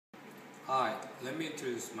Hi, let me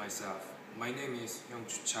introduce myself. My name is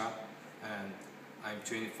Hyungjoo Cha and I'm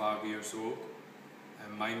 25 years old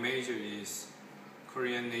and my major is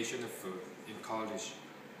Korean national food in college.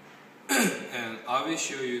 And I will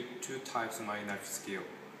show you two types of my knife skill.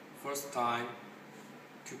 First time,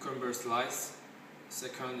 cucumber slice.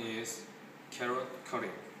 Second is carrot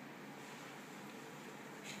cutting.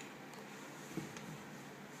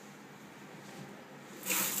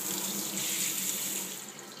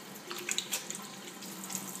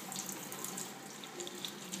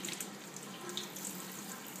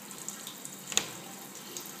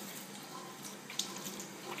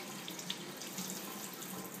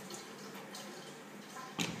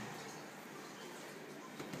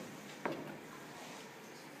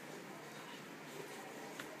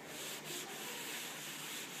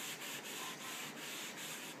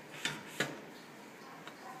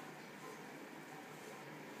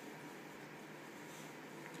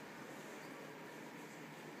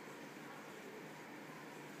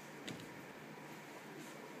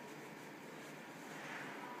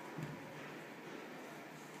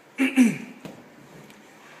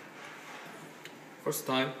 First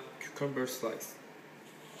time, cucumber slice.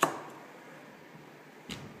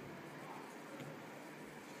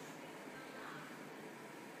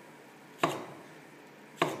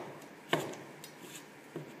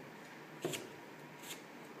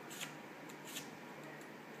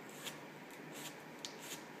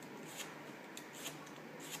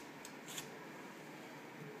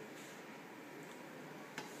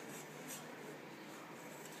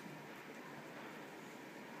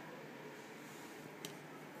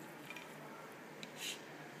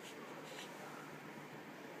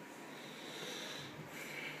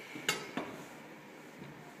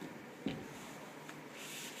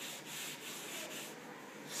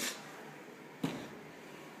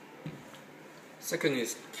 Second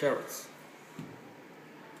is carrots.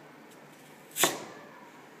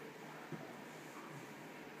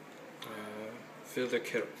 Fill the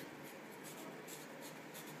carrot.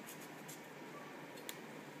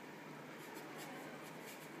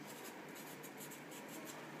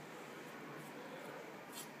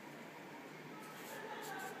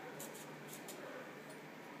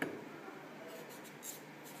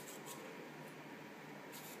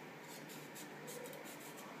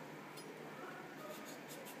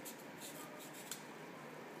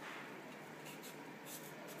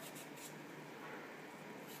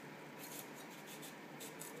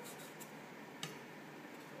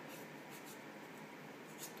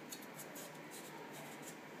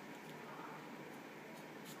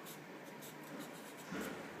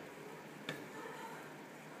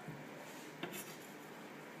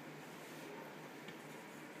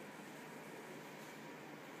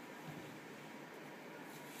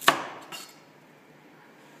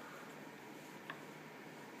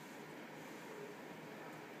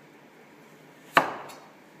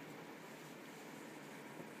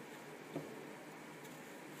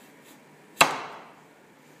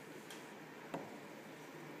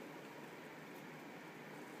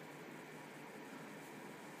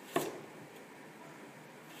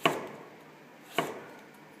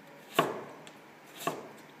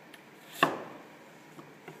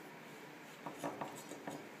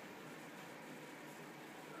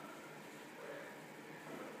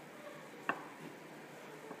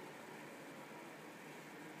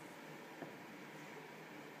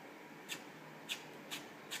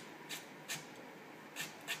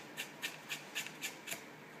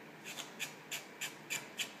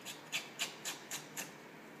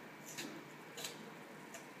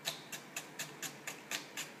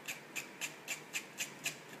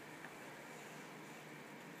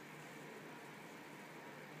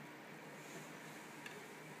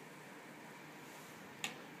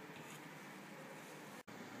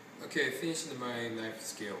 Okay, I finished my knife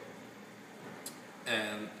skill,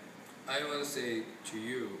 and I want to say to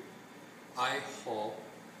you, I hope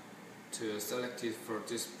to select it for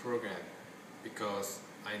this program because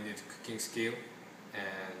I need cooking skill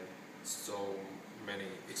and so many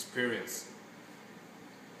experience.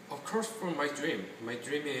 Of course, for my dream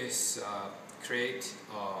is create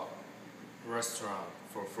a restaurant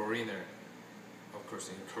for foreigner, of course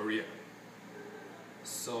in Korea.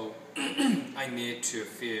 So I need to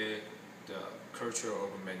feel the culture of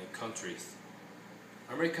many countries.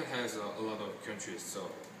 America has a lot of countries, so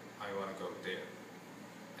I want to go there.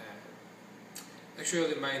 And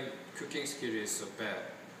actually, my cooking skill is so bad,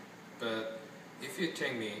 but if you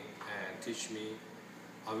take me and teach me,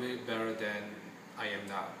 I will be better than I am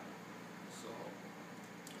now. So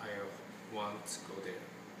I want to go there.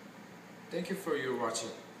 Thank you for your watching.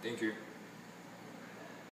 Thank you.